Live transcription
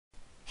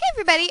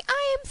everybody,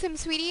 I am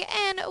simsweetie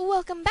and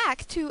welcome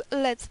back to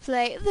Let's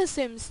Play The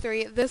Sims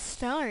 3 The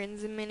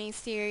Starnes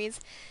mini-series.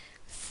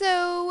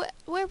 So,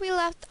 where we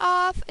left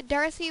off,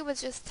 Darcy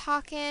was just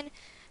talking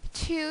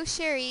to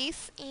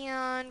Charisse,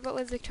 and what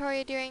was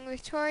Victoria doing?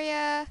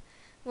 Victoria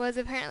was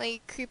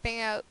apparently creeping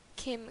out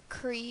Kim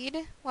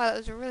Creed. Wow, that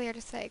was really hard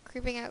to say,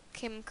 creeping out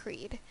Kim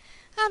Creed.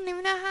 I don't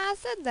even know how I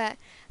said that,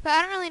 but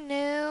I don't really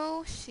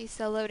know. She's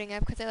still loading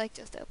up because I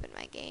just opened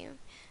my game.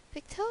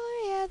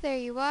 Victoria, there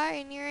you are,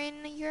 and you're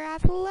in your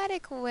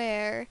athletic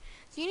wear.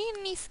 Do you need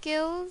any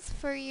skills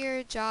for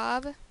your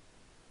job?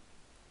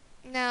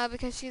 No,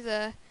 because she's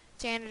a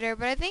janitor,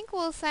 but I think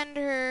we'll send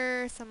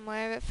her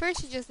somewhere. But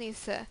first she just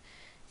needs to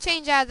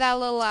change out that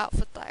little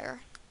outfit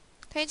there.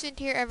 Change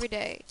into here every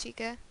day,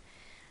 chica.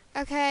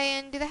 Okay,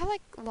 and do they have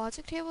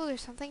logic tables or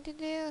something to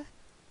do?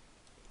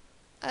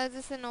 Is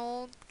this an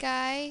old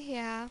guy?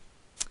 Yeah.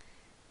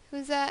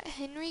 Who's that?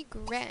 Henry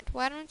Grant.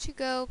 Why don't you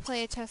go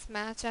play a chess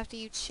match after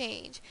you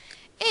change?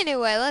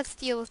 Anyway, let's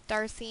deal with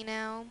Darcy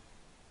now.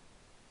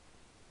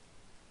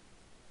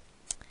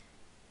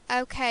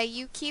 Okay,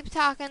 you keep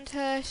talking to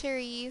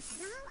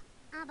Charisse.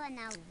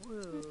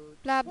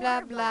 Blah,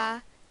 blah, blah.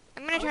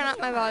 I'm gonna turn up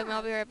my volume.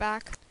 I'll be right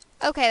back.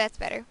 Okay, that's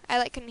better.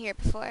 I couldn't hear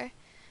it before.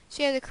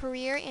 She has a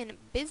career in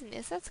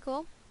business. That's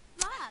cool.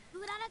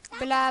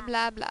 Blah,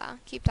 blah, blah.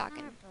 Keep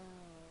talking.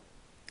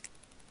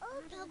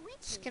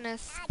 Just gonna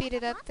speed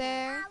it up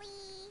there.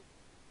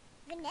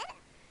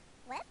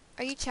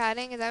 Are you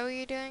chatting? Is that what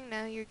you're doing?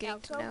 No, you're getting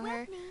to know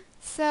her.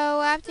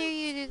 So after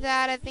you do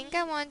that, I think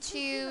I want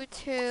you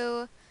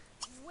to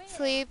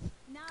sleep.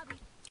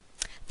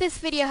 This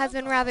video has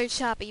been rather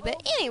choppy, but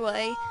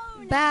anyway,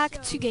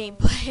 back to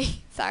gameplay.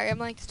 Sorry, I'm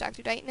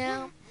distracted right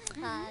now.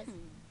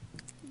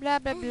 Blah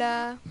blah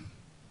blah.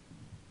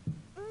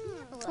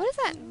 What is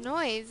that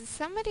noise? Is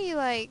somebody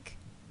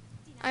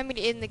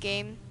in the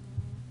game?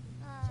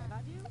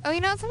 Oh, you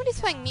know, somebody's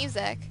playing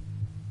music.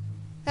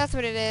 That's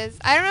what it is.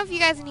 I don't know if you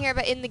guys can hear,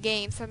 but in the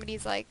game,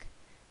 somebody's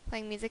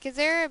playing music. Is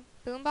there a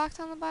boombox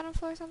on the bottom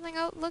floor or something?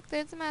 Oh, look,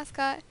 there's the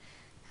mascot.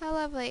 How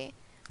lovely.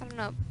 I don't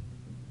know.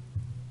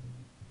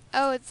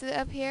 Oh, it's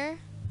up here?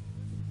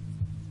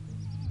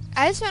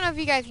 I just don't know if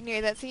you guys can hear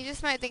that, so you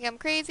just might think I'm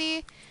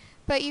crazy,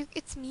 but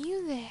it's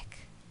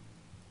music.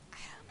 I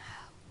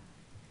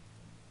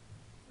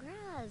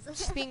don't know.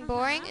 She's being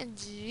boring, and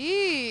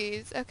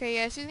jeez. Okay,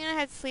 yeah, she's gonna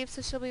head to sleep,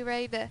 so she'll be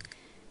ready to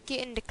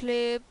get in the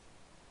club.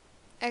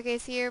 Okay,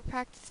 so you're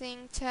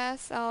practicing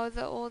chess. Oh,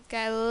 the old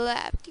guy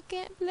left. You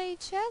can't play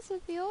chess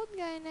with the old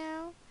guy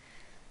now.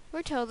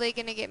 We're totally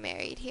gonna get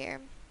married here.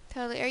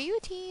 Totally. Are you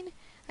a teen?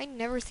 I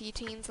never see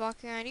teens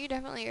walking around. You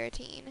definitely are a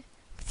teen.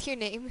 What's your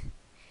name?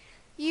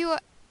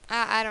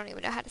 I don't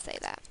even know how to say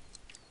that.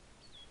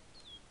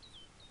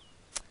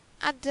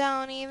 I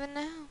don't even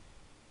know.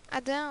 I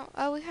don't.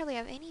 Oh, we hardly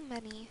have any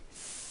money.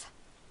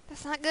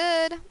 That's not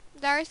good.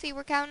 Darcy,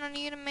 we're counting on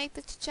you to make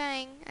the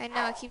cha-chang. I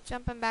know, I keep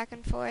jumping back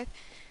and forth.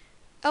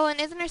 Oh, and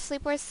isn't her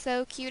sleepwear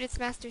so cute? It's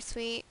Master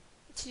Sweet.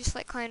 She just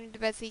climbed into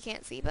bed so you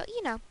can't see. But,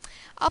 you know,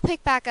 I'll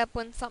pick back up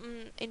when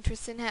something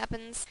interesting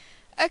happens.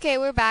 Okay,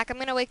 we're back. I'm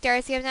going to wake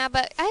Darcy up now.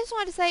 But I just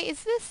wanted to say,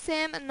 is this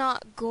sim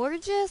not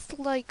gorgeous?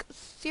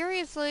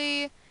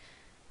 Seriously?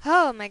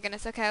 Oh, my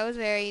goodness. Okay, I was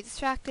very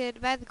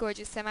distracted by the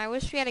gorgeous sim. I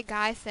wish we had a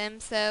guy sim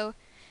so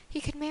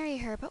he could marry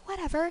her. But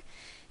whatever.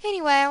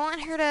 Anyway, I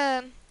want her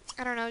to,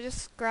 I don't know,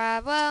 just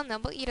grab, well, no,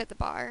 we'll eat at the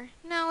bar.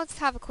 No, let's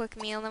have a quick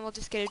meal, and then we'll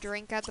just get a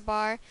drink at the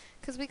bar,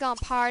 because we gonna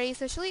party.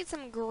 So she'll eat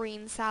some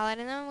green salad,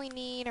 and then we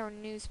need our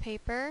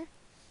newspaper.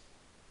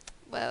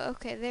 Well,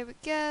 okay, there we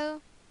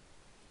go.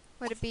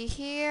 Would it be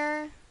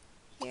here?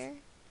 Here?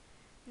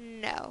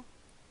 No.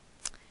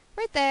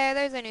 Right there,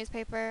 there's our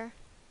newspaper.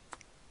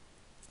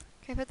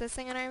 Can I put this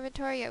thing in our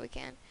inventory? Yeah, we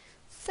can.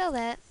 Sell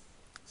that.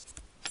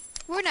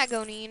 We're not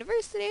going to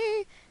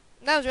university.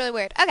 That was really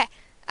weird. Okay.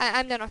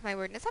 I'm done with my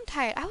weirdness. I'm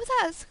tired. I was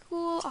out of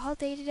school all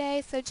day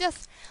today, so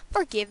just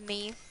forgive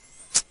me.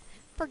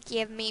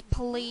 Forgive me,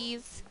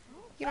 please.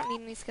 You don't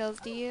need any skills,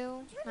 do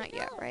you? Not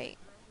yet, right?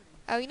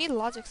 Oh, you need a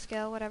logic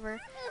skill, whatever.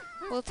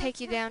 We'll take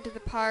you down to the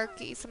park,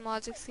 get you some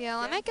logic skill.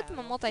 I might get them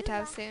a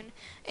multi-tab soon.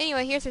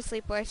 Anyway, here's her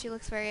sleepwear. She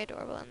looks very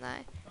adorable in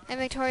that. And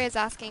Victoria's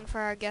asking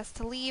for our guests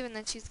to leave, and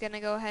then she's going to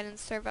go ahead and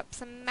serve up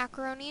some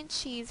macaroni and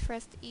cheese for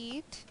us to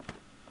eat.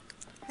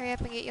 Hurry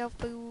up and get your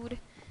food.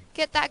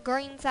 Get that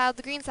green salad.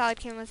 The green salad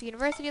came with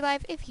University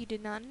Life, if you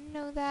did not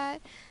know that.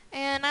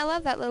 And I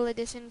love that little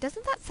addition.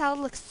 Doesn't that salad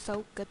look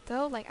so good,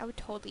 though? I would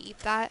totally eat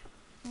that.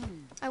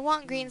 I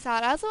want green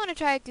salad. I also want to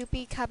try a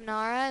goopy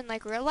carbonara in,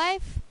 real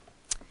life.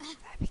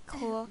 That'd be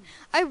cool.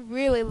 I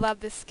really love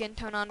this skin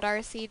tone on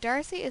Darcy.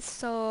 Darcy is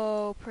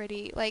so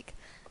pretty.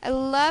 I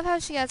love how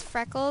she has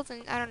freckles,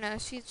 and I don't know,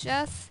 she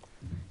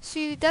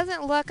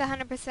doesn't look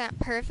 100%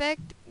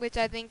 perfect, which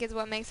I think is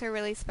what makes her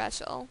really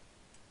special.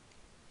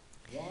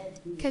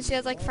 Because she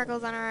has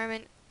freckles on her arm.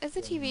 And is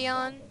the TV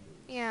on?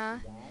 Yeah.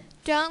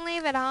 Don't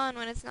leave it on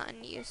when it's not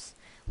in use.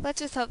 Let's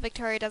just hope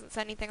Victoria doesn't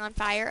set anything on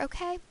fire,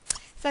 okay?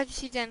 So after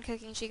she's done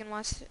cooking, she can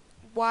watch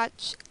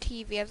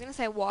TV. I was going to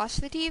say wash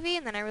the TV,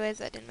 and then I realized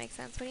that didn't make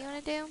sense. What do you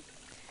want to do?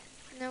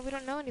 No, we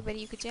don't know anybody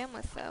you could jam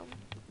with, though.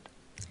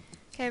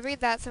 Okay, read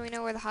that so we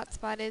know where the hot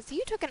spot is.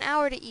 You took an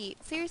hour to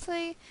eat.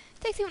 Seriously?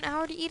 It takes you an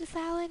hour to eat a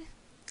salad?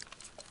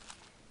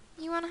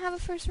 You want to have a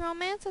first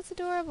romance? That's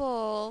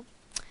adorable.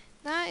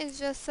 That is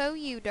just so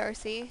you,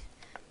 Darcy.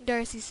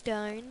 Darcy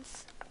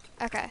Starnes.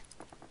 Okay.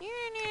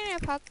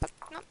 Pop, pop,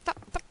 no, stop,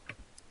 stop.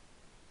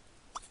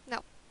 No.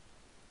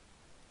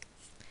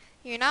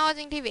 You're not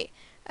watching TV.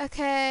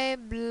 Okay,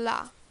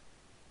 blah.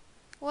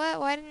 What?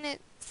 Why didn't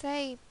it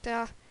say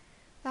the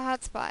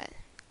hotspot?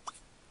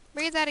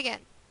 Read that again.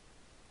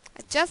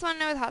 I just want to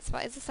know where the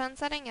hotspot is. The sun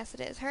setting? Yes, it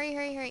is. Hurry,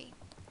 hurry, hurry.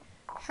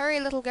 Hurry,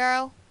 little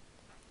girl.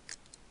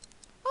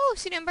 Oh,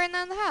 she didn't burn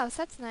that in the house.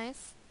 That's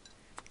nice.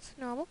 It's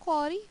normal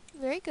quality.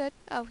 Very good.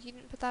 Oh, you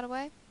didn't put that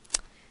away?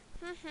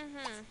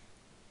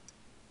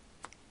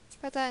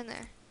 Put that in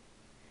there.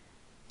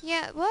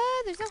 Yeah,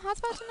 what? There's no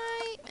hotspot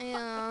tonight?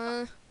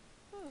 Yeah.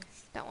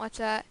 Don't watch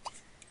that.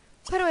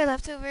 Put away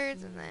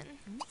leftovers and then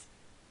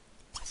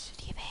watch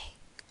the TV.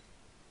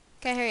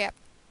 Okay, hurry up.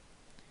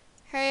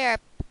 Hurry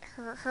up.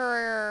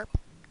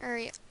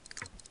 Hurry up.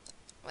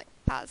 Wait,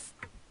 pause.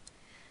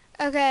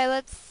 Okay,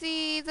 let's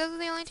see. Those are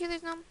the only two.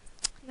 There's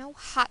no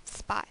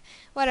hotspot.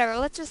 Whatever.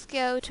 Let's just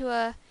go to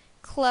a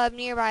club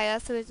nearby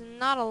us so there's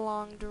not a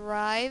long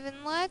drive.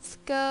 And let's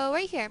go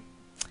right here.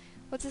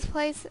 What's this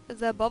place?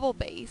 The Bubble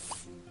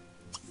Base.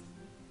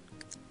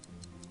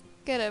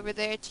 Get over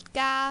there,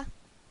 chica.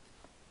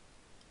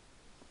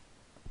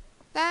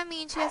 That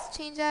means she has to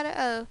change out of...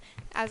 Oh,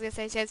 I was going to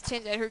say she has to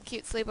change out of her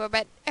cute sleeper,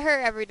 but her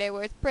everyday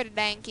wear is pretty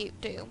dang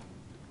cute, too.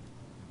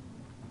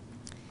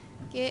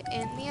 Get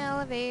in the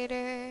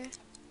elevator.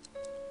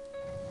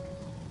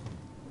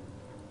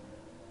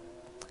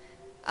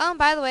 Oh, and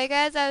by the way,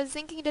 guys, I was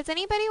thinking, does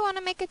anybody want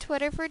to make a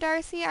Twitter for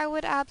Darcy? I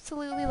would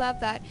absolutely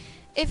love that.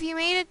 If you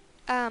made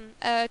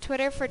a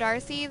Twitter for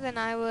Darcy, then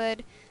I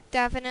would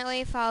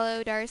definitely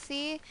follow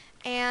Darcy.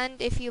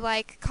 And if you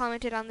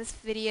commented on this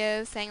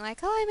video saying oh,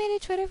 I made a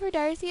Twitter for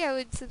Darcy, I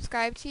would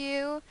subscribe to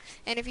you.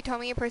 And if you told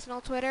me your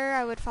personal Twitter,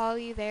 I would follow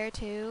you there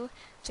too.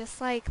 Just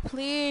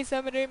please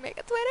somebody make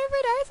a Twitter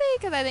for Darcy,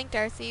 because I think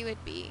Darcy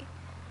would be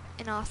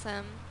an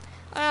awesome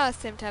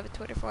sim to have a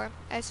Twitter for.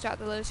 I just dropped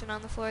the lotion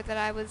on the floor that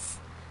I was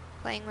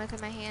playing with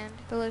in my hand.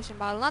 The lotion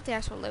bottle, not the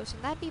actual lotion.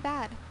 That'd be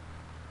bad.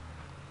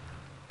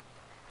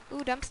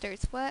 Ooh,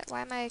 dumpsters. What?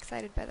 Why am I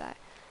excited by that?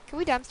 Can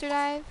we dumpster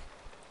dive?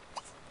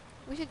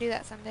 We should do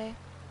that someday.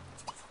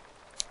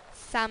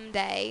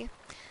 Someday.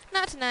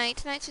 Not tonight.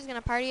 Tonight she's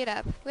gonna party it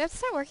up. We have to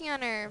start working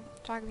on our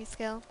photography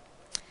skill.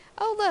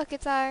 Oh, look,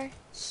 it's our...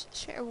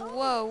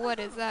 Whoa, what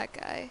is that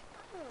guy?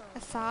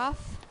 A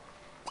soft?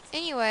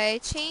 Anyway,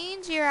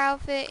 change your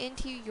outfit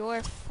into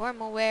your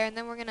formal wear, and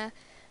then we're gonna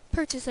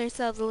purchase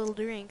ourselves a little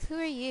drink. Who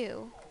are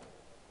you?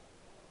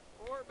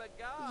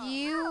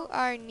 You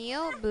are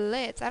Neil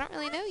Blitz. I don't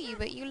really know you,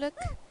 but you look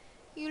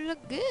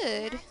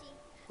good.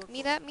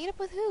 Meet up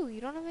with who?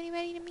 You don't have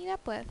anybody to meet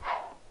up with.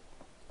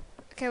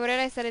 Okay, what did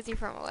I say is your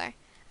formal wear?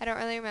 I don't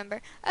really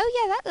remember. Oh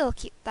yeah, that little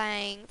cute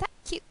thing. That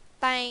cute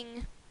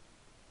thing.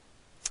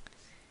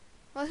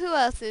 Well, who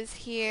else is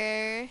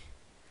here?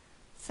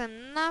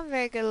 Some not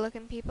very good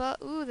looking people.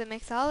 Ooh, the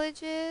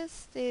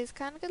mixologist is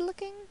kind of good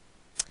looking.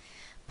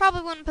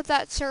 Probably wouldn't put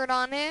that shirt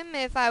on him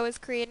if I was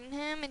creating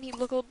him and he'd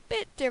look a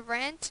bit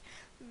different,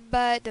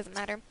 but doesn't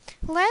matter.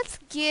 Let's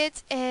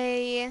get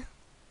a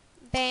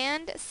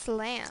band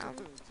slam.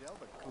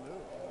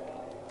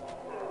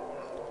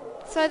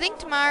 So I think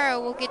tomorrow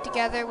we'll get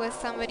together with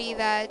somebody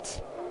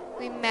that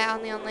we met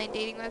on the online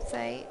dating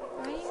website.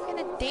 Why are you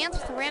gonna dance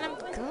with a random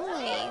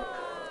guy?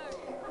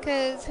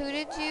 Cause who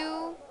did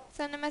you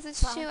send a message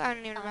to? I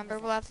don't even remember.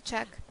 We'll have to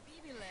check.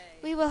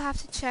 We will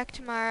have to check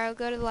tomorrow.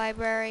 Go to the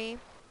library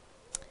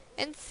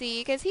and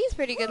see, cause he's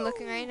pretty good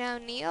looking right now,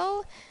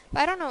 Neil.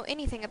 But I don't know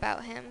anything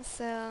about him,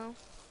 so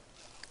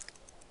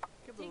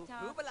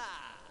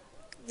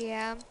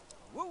yeah.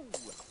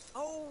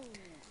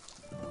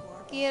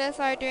 Get us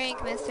our drink,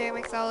 Mr.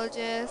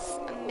 Mixologist,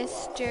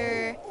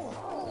 Mr.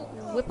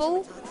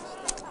 Whipple.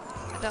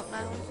 I don't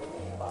know.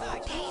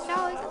 $14,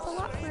 that's a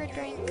lot for a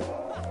drink.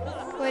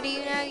 What do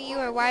you know? You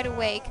are wide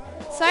awake.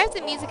 Sorry if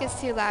the music is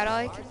too loud.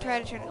 I can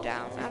try to turn it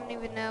down. I don't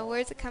even know. Where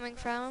is it coming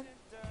from?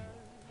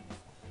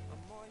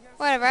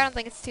 Whatever, I don't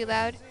think it's too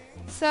loud.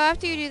 So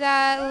after you do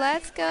that,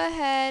 let's go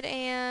ahead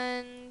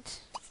and...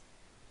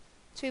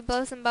 Should we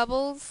blow some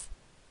bubbles?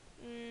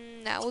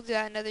 No, we'll do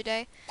that another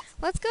day.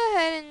 Let's go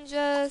ahead and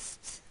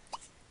just...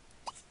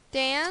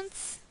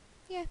 dance?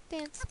 Yeah,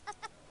 dance.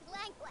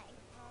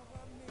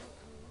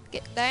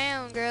 Get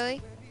down,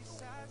 girly.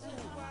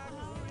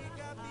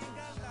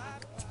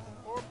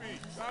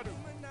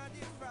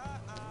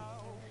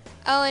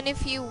 Oh, and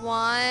if you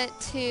want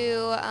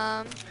to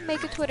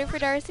make a Twitter for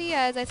Darcy,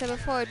 as I said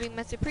before, it would be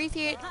much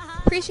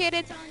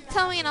appreciated.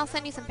 Tell me and I'll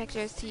send you some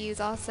pictures to use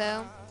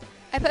also.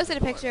 I posted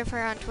a picture of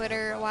her on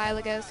Twitter a while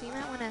ago, so you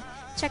might want to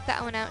check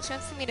that one out. She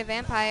wants to meet a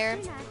vampire.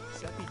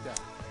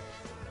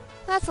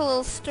 That's a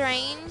little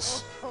strange.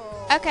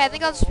 Okay, I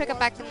think I'll just pick up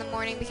back in the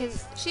morning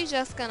because she's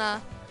just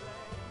gonna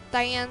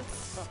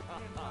dance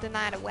the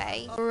night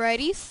away.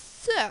 Alrighty.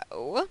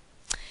 So,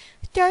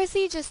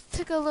 Darcy just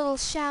took a little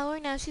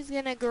shower. Now she's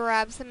gonna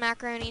grab some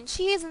macaroni and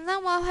cheese, and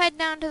then we'll head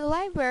down to the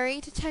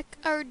library to check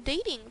our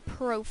dating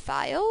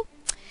profile.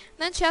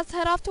 Then she has to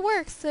head off to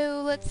work.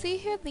 So let's see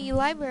here. The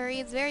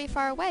library is very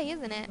far away,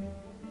 isn't it?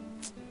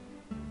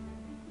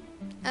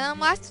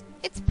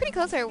 It's pretty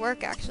close to our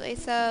work actually.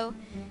 So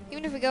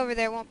even if we go over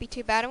there, it won't be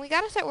too bad. And we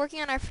gotta start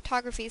working on our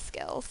photography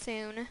skill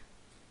soon,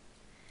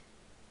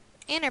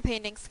 and our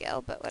painting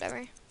skill. But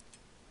whatever.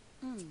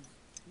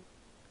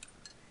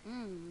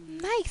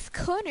 Mike's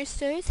Corner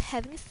Store is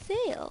having a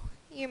sale.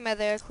 Your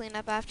mother will clean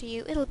up after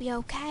you. It'll be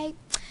okay.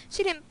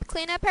 She didn't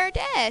clean up her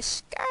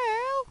dish.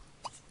 Girl,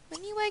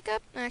 when you wake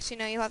up... Actually,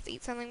 no, you'll have to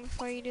eat something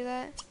before you do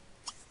that.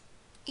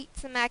 Eat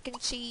some mac and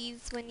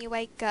cheese when you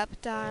wake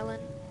up, darling.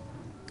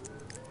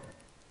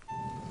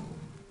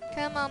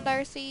 Come on,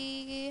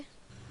 Darcy.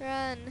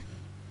 Run.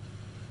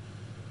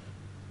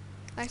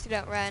 Actually,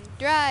 don't run.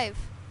 Drive.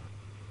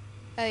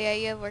 Oh, yeah,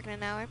 you have work in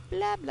an hour.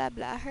 Blah, blah,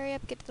 blah. Hurry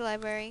up, get to the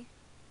library.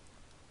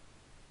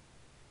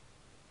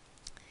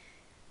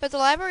 But the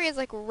library is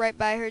like right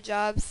by her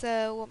job,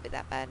 so it won't be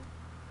that bad.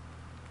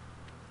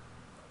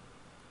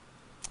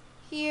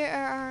 Here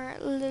are our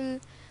little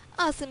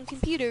awesome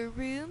computer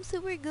rooms. So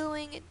we're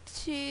going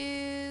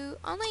to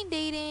online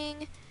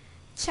dating,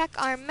 check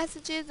our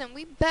messages, and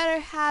we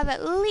better have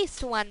at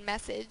least one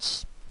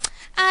message.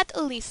 At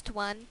least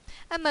one.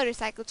 A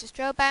motorcycle just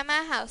drove by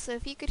my house, so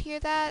if you could hear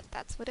that,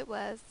 that's what it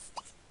was.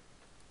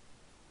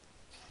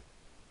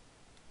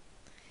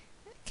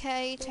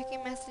 Okay, check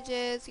your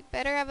messages. You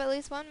better have at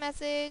least one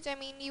message. I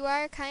mean, you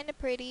are kind of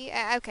pretty.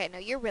 Okay, no,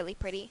 you're really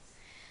pretty.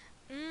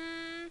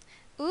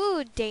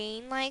 Ooh,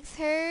 Dane likes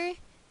her.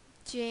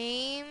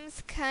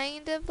 James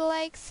kind of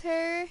likes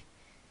her.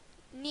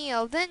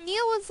 Neil.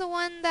 Neil was the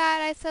one that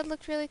I said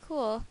looked really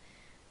cool.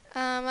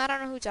 I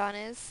don't know who John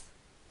is.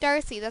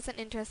 Darcy, that's an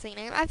interesting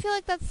name. I feel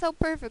like that's so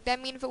perfect. I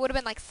mean, if it would have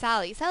been like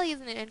Sally. Sally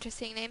isn't an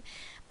interesting name.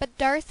 But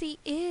Darcy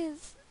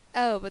is.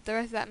 Oh, but the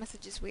rest of that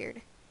message is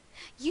weird.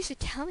 You should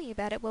tell me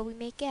about it while we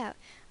make out.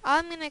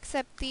 I'm gonna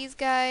accept these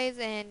guys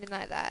and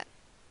deny that.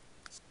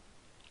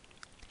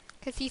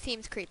 Because he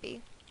seems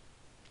creepy.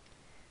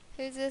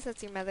 Who's this?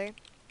 That's your mother.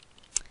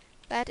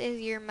 That is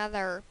your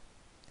mother.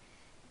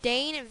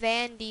 Dane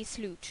Van de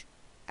Sloot.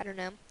 I don't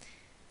know.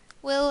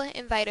 We'll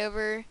invite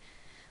over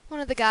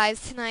one of the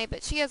guys tonight,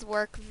 but she has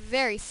work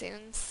very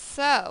soon,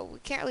 so we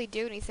can't really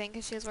do anything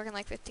because she has work in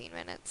like 15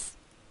 minutes.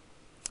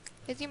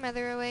 Is your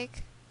mother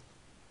awake?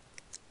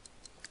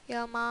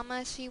 Yo,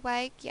 mama, she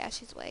awake? Yeah,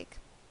 she's awake.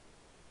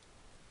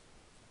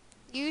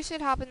 You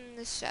should hop in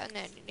the shower.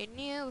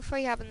 No, before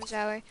you hop in the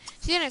shower.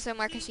 She's in her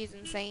somewhere because she's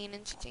insane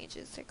and she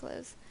changes her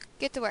clothes.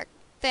 Get to work.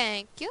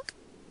 Thank you.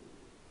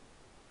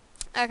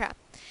 Okay.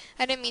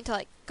 I didn't mean to,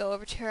 like, go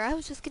over to her. I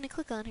was just going to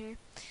click on her.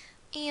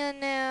 And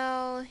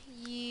now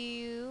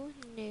you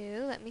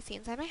knew. Let me see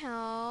inside my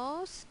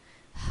house.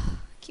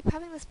 Keep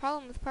having this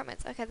problem with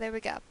apartments. Okay, there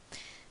we go.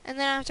 And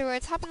then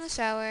afterwards, hop in the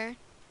shower.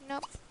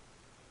 Nope.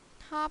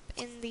 Hop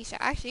in the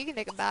shower. Actually, you can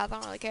take a bath. I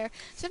don't really care.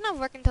 She doesn't have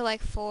work until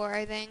like 4,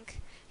 I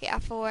think. Yeah,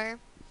 4.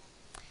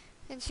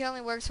 And she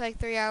only works for like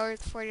 3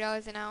 hours,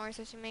 $40 an hour,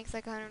 so she makes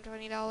like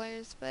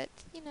 $120. But,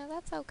 you know,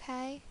 that's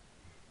okay.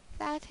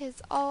 That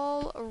is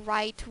all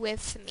right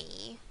with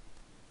me.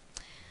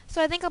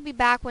 So I think I'll be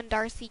back when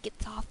Darcy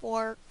gets off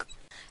work.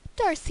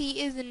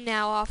 Darcy is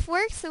now off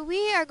work, so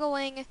we are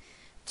going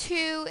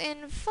to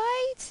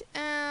invite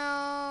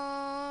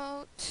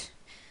out...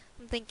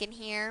 I'm thinking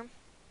here.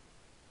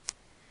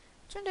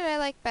 Which one did I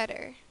like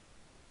better?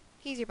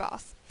 He's your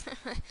boss.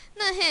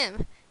 Not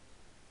him.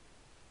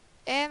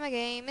 And my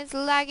game is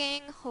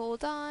lagging.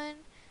 Hold on.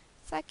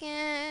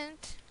 Second.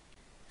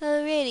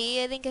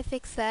 Alrighty, I think I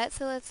fixed that.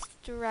 So let's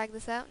drag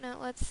this out. No,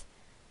 let's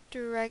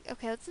drag...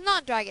 Okay, let's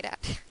not drag it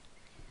out.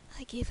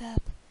 I give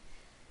up.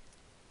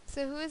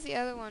 So who is the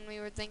other one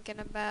we were thinking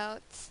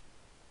about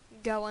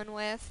going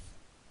with?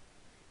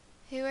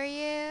 Who are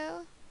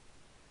you?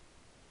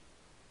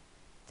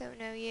 Don't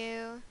know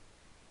you.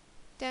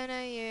 Don't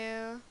know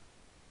you.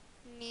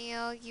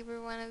 Neil, you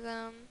were one of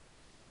them.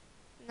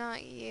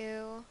 Not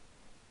you.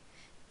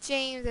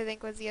 James, I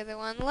think, was the other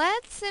one.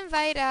 Let's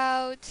invite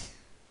him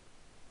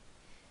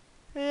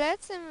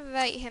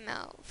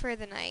out for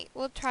the night.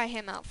 We'll try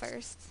him out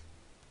first.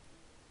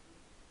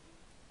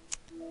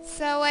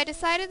 So I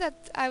decided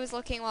that I was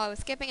looking while I was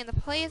skipping, and the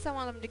place I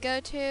want them to go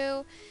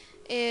to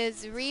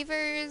is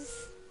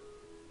Reaver's.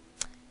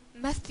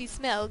 Musty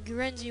smell,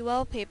 grungy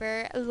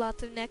wallpaper,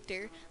 lots of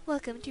nectar.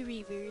 Welcome to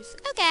Reaver's.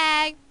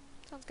 Okay.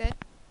 Sounds good.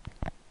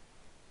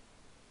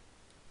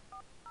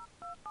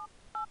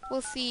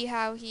 We'll see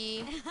how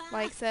he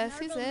likes us.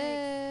 Who's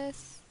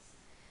this?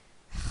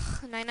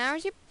 9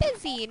 hours? You're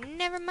busy.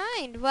 Never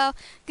mind. Well,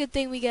 good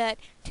thing we got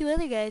 2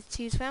 other guys to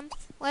choose from.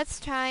 Let's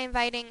try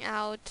inviting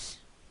out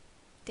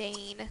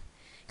Dane.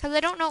 Because I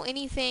don't know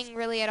anything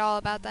really at all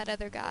about that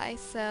other guy.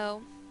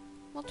 So,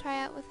 we'll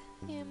try out with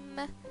him.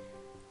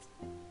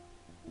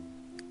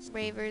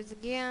 Ravers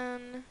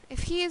again.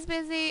 If he is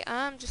busy,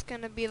 I'm just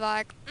gonna be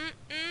like,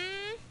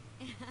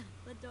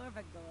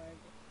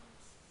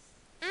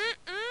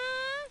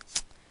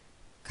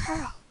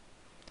 Girl.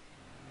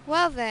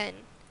 Well then,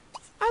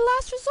 our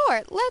last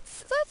resort.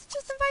 Let's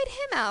just invite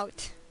him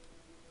out.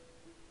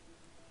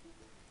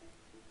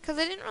 Cause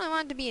I didn't really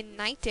want it to be a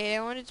night date.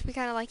 I wanted it to be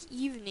kind of like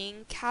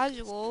evening,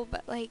 casual,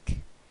 but like,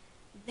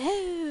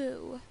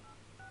 no.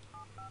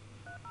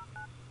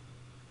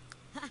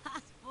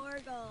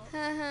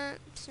 Haha,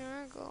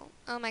 Snorgle.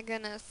 Oh my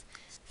goodness.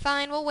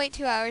 Fine, we'll wait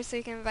 2 hours so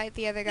we can invite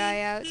the other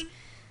guy out.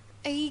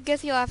 I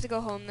guess he'll have to go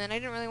home then. I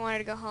didn't really want her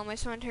to go home. I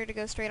just wanted her to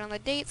go straight on the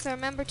date. So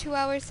remember, 2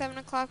 hours, 7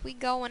 o'clock, we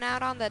going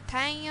out on the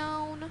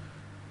town.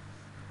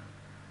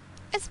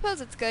 I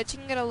suppose it's good. She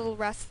can get a little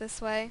rest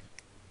this way.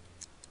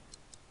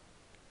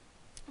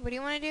 What do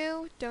you want to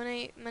do?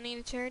 Donate money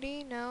to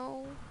charity?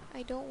 No,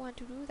 I don't want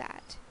to do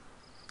that.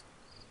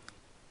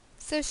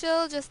 So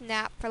she'll just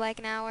nap for like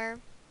an hour.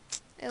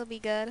 It'll be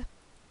good.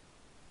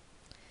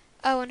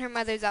 Oh, and her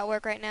mother's at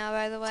work right now,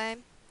 by the way.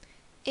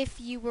 If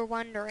you were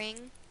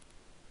wondering.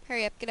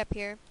 Hurry up, get up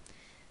here.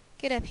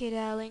 Get up here,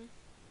 darling.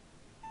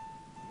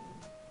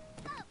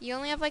 You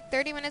only have like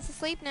 30 minutes to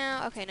sleep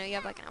now. Okay, no, you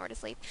have like an hour to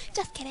sleep.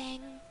 Just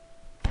kidding.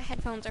 My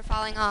headphones are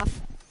falling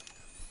off.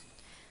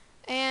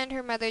 And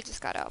her mother just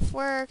got off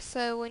work,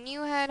 so when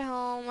you head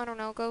home, I don't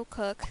know, go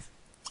cook.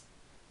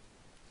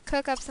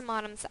 Cook up some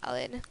autumn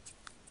salad.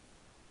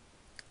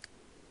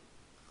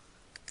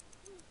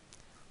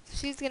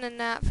 She's gonna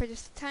nap for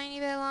just a tiny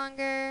bit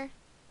longer.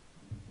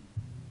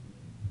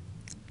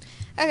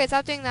 Okay,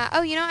 stop doing that.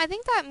 Oh, you know, I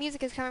think that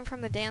music is coming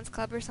from the dance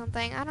club or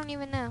something. I don't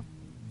even know.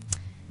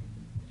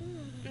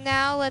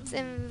 Now let's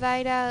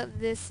invite out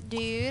this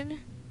dude.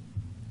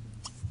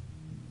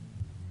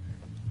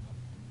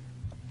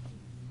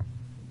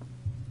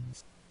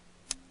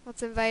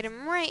 Let's invite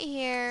him right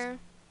here.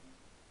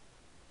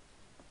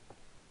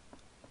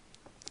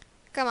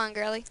 Come on,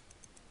 girly.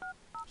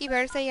 He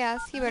better say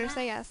yes. He better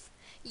say yes.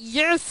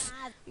 Yes!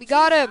 We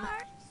got him!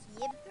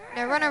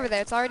 Now run over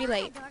there. It's already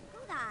late.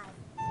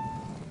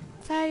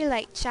 It's already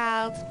late,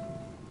 child.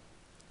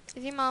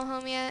 Is your mom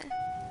home yet?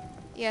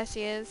 Yeah,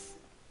 she is.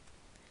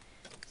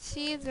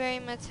 She is very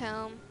much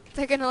home.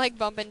 They're gonna like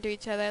bump into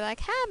each other like,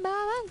 "Hi,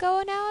 Mom, I'm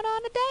going out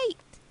on a date.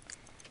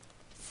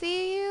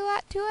 See you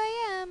at 2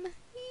 a.m.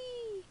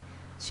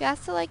 She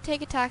has to like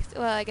take a taxi.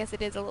 Well, I guess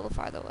it is a little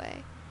farther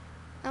away.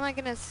 Oh my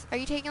goodness. Are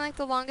you taking like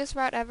the longest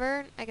route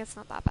ever? I guess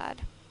not that bad.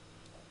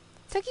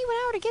 It took you an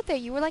hour to get there.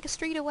 You were like a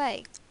street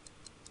away.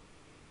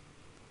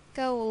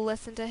 Go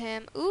listen to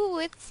him. Ooh,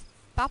 it's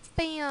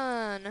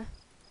Bapion.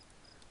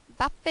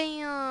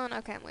 Bapion.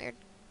 Okay, I'm weird.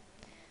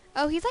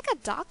 Oh, he's like a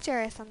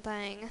doctor or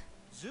something.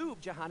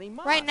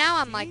 Right now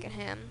I'm liking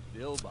him.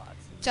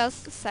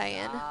 Just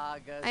saying.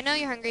 I know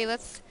you're hungry.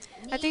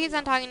 After he's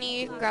done talking to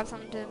you, you can grab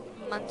something to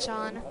munch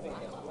on.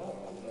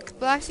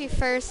 Well, actually,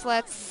 first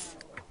let's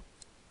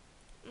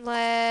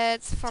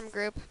form a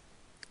group.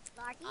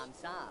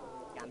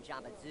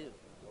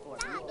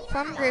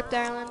 Form a group,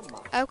 darling.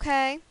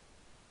 Okay.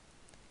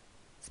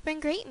 It's been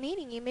great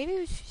meeting you. Maybe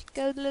we should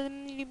go.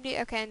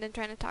 Okay, I'm done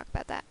trying to talk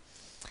about that.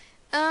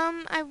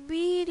 I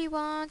really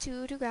want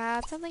you to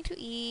grab something to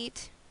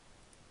eat.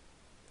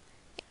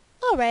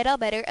 Alright, I'll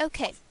bet her.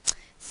 Okay.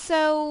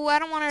 So, I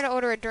don't want her to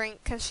order a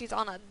drink because she's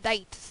on a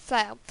date.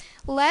 So,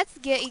 let's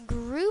get a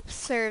group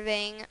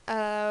serving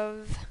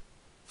of...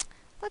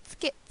 Let's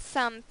get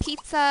some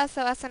pizza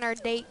so us and our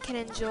date can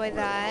enjoy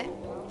that.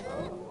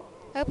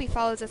 I hope he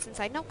follows us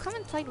inside. No, come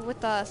inside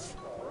with us.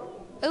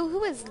 Oh,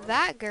 who is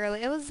that girl?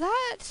 It was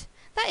that.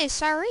 That is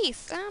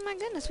Charisse. Oh my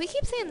goodness, we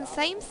keep seeing the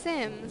same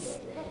Sims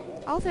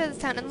all through this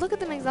town. And look at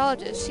the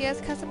mixologist. She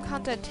has custom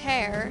content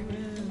hair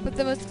with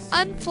the most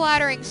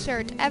unflattering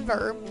shirt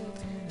ever.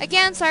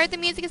 Again, sorry if the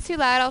music is too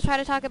loud. I'll try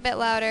to talk a bit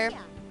louder.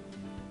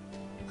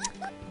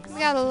 We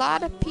got a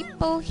lot of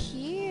people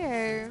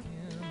here.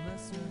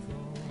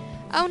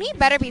 Oh, and he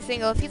better be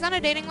single. If he's on a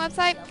dating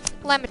website,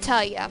 let me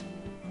tell you.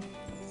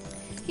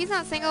 He's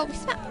not single. We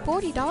spent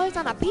 $40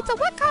 on a pizza.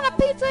 What kind of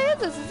pizza is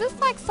this? Is this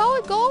like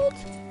solid gold?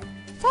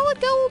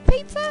 Solid gold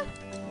pizza?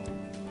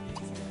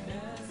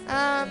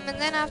 And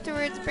then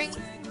afterwards bring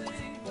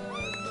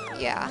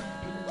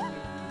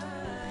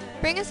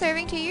a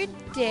serving to your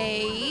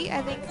date.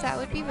 I think that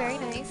would be very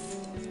nice.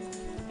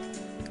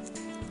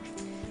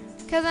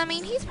 Because, I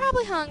mean, he's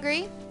probably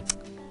hungry.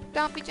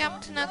 Don't be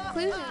jumping to no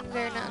conclusions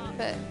or none,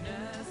 but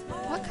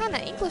what kind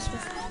of English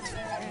was that?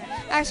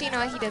 Actually, you know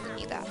what? He doesn't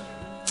need that.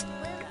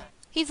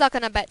 He's not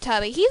gonna bet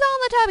Tubby. He's on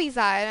the Tubby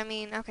side. I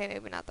mean, okay,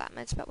 maybe not that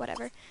much, but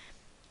whatever.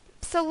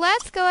 So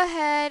let's go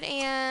ahead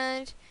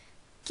and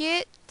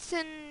get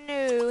to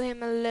know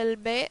him a little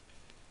bit.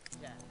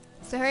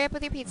 So hurry up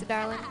with your pizza,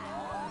 darling.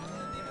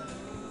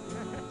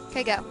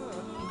 Okay, go.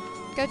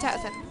 Go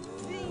chat with him.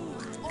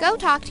 Go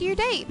talk to your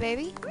date,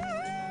 baby.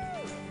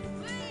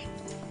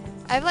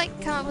 I've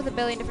like come up with a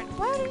billion different...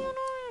 Why do you know?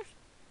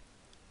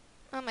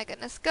 Oh my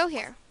goodness. Go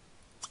here.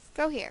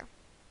 Go here.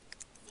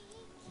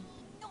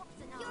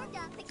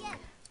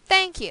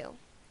 Thank you.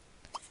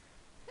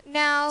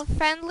 Now,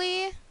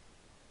 friendly...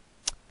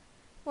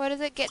 What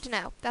is it? Get to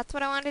know. That's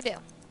what I want to do.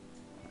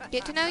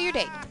 Get to know your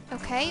date.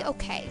 Okay?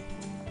 Okay.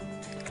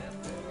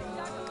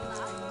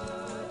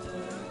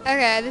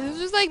 Okay, this is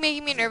just like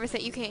making me nervous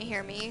that you can't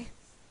hear me.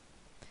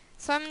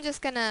 So I'm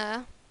just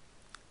gonna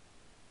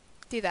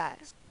do that.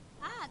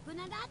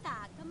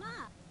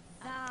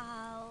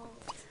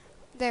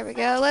 There we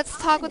go. Let's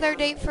talk with our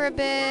date for a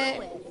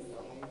bit.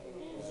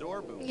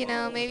 You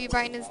know, maybe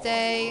brighten his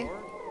day.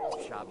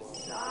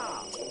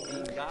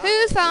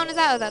 Whose phone is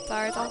that? Oh, that's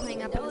ours. I'll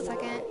hang up in a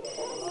second.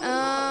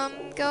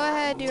 Go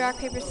ahead, do rock,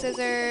 paper,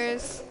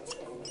 scissors.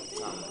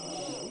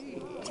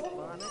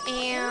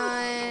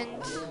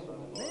 And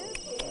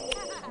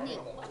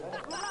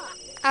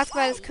ask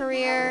about his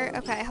career.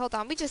 Okay, hold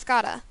on. We just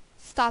gotta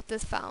stop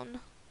this phone.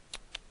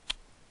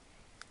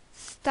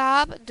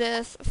 Stop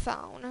this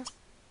phone.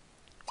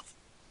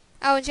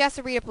 Oh, and she has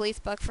to read a police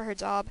book for her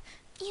job.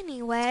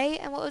 Anyway,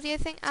 and what was the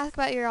other thing? Ask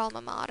about your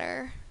alma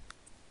mater.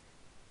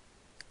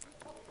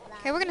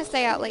 Okay, we're gonna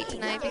stay out late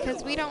tonight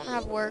because we don't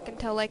have work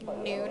until like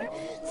noon.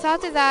 So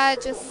after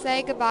that, just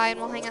say goodbye and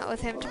we'll hang out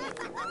with him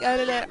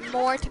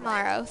more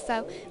tomorrow.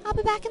 So I'll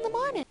be back in the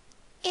morning.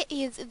 It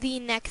is the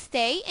next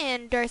day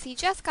and Darcy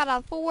just got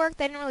off of work.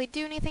 They didn't really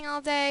do anything all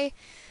day.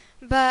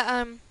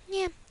 But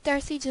yeah,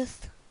 Darcy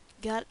just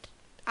got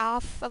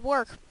off of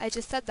work. I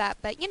just said that,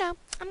 but you know,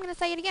 I'm gonna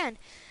say it again.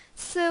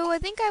 So I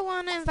think I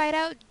wanna invite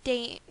out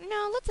Dane.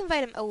 No, let's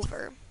invite him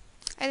over.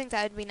 I think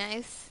that would be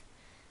nice.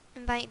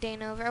 Invite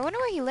Dane over. I wonder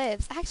where he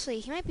lives. Actually,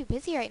 he might be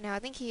busy right now. I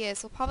think he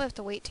is. We'll probably have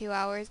to wait 2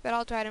 hours, but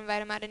I'll try to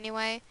invite him out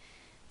anyway.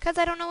 Because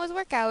I don't know his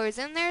work hours.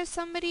 And there's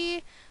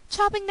somebody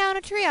chopping down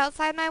a tree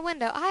outside my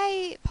window.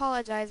 I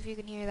apologize if you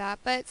can hear that,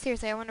 but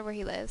seriously, I wonder where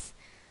he lives.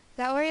 Is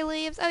that where he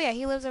lives? Oh yeah,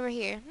 he lives over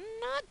here.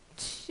 Not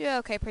too,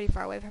 okay, pretty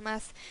far away from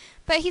us.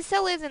 But he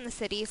still lives in the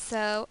city,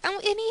 so...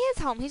 And he is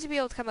home. He should be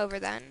able to come over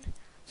then.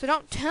 So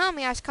don't tell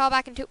me I should call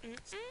back and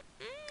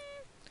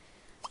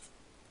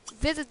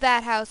visit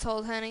that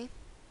household, honey.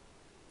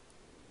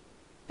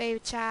 Baby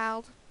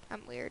child.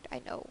 I'm weird,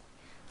 I know.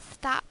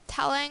 Stop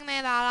telling me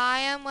that I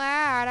am weird.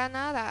 I don't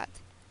know that.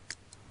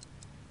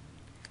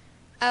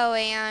 Oh,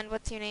 and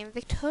what's your name?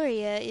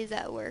 Victoria is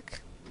at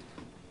work.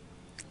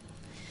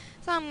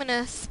 So I'm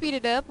gonna speed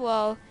it up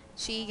while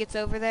she gets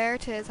over there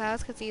to his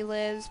house because he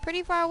lives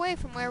pretty far away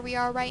from where we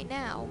are right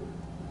now.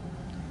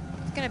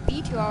 It's gonna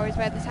be 2 hours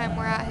by the time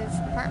we're at his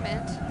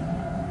apartment.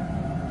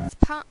 His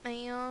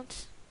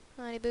apartment.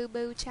 Honey boo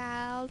boo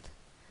child.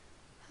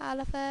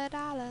 Holla for a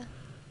dollar.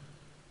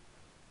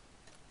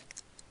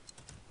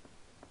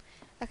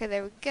 Okay,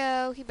 there we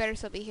go. He better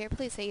still be here.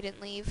 Please say he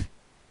didn't leave.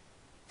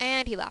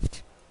 And he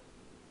left.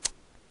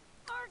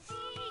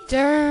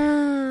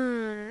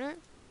 Darn.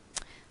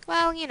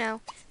 Well, you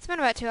know, it's been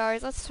about 2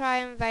 hours. Let's try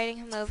inviting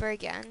him over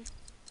again.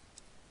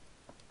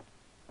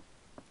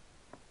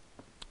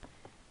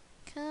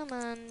 Come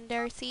on,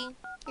 Darcy.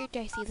 You're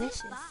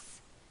Darcy-licious.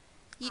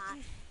 He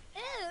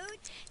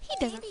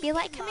doesn't feel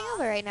like coming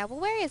over right now. Well,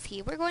 where is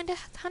he? We're going to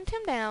hunt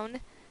him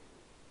down.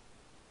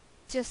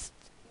 Just,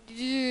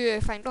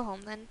 fine, go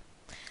home then.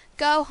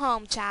 Go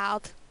home,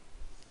 child.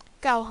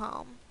 Go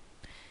home.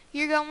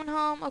 You're going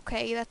home?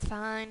 Okay, that's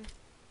fine.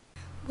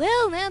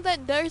 Well, now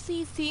that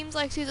Darcy seems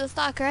like she's a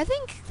stalker, I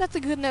think that's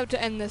a good note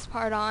to end this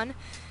part on.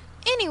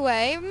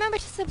 Anyway, remember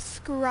to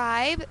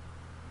subscribe.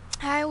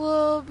 I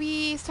will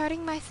be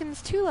starting my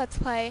Sims 2 Let's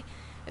Play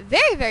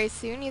very, very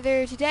soon.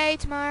 Either today,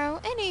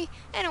 tomorrow, any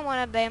one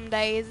of them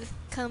days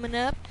coming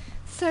up.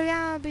 So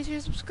yeah, be sure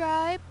to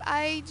subscribe.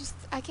 I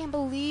can't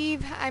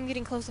believe I'm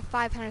getting close to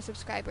 500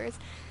 subscribers.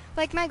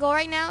 Like, my goal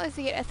right now is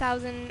to get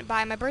 1,000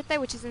 by my birthday,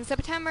 which is in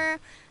September.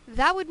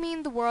 That would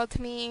mean the world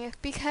to me,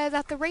 because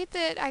at the rate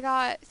that I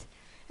got,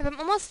 if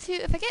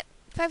I get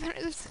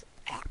 500,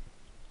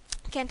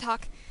 can't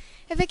talk.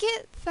 If I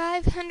get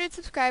 500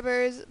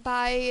 subscribers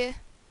by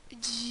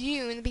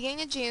June, the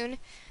beginning of June,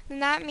 then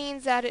that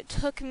means that it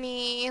took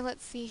me,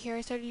 let's see here,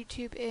 I started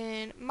YouTube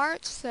in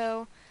March,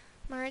 so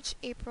March,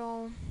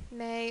 April,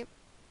 May.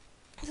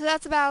 So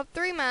that's about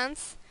 3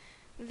 months.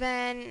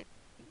 Then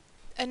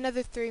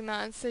another 3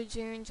 months, so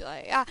June,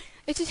 July.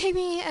 It should take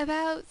me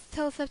about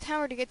till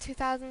September to get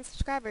 2,000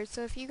 subscribers.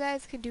 So if you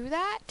guys could do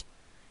that,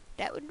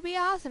 that would be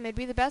awesome. It'd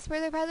be the best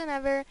birthday present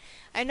ever.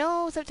 I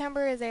know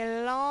September is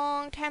a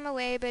long time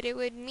away, but it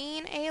would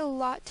mean a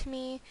lot to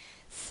me.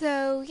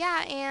 So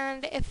yeah,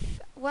 and if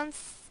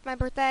once my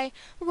birthday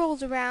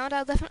rolls around,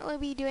 I'll definitely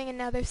be doing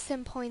another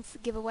Sim Points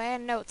giveaway. I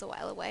know it's a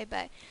while away,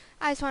 but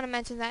I just want to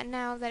mention that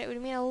now, that it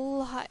would mean a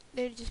lot.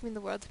 It would just mean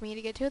the world to me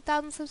to get to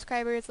 1,000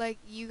 subscribers. Like,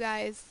 you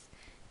guys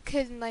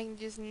could like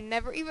just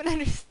never even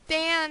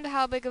understand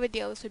how big of a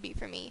deal this would be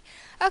for me.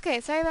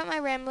 Okay, sorry about my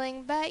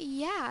rambling, but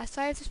yeah,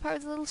 sorry if this part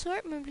was a little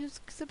short. Remember to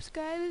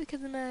subscribe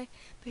because of my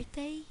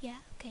birthday. Yeah,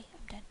 okay,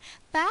 I'm done.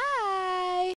 Bye!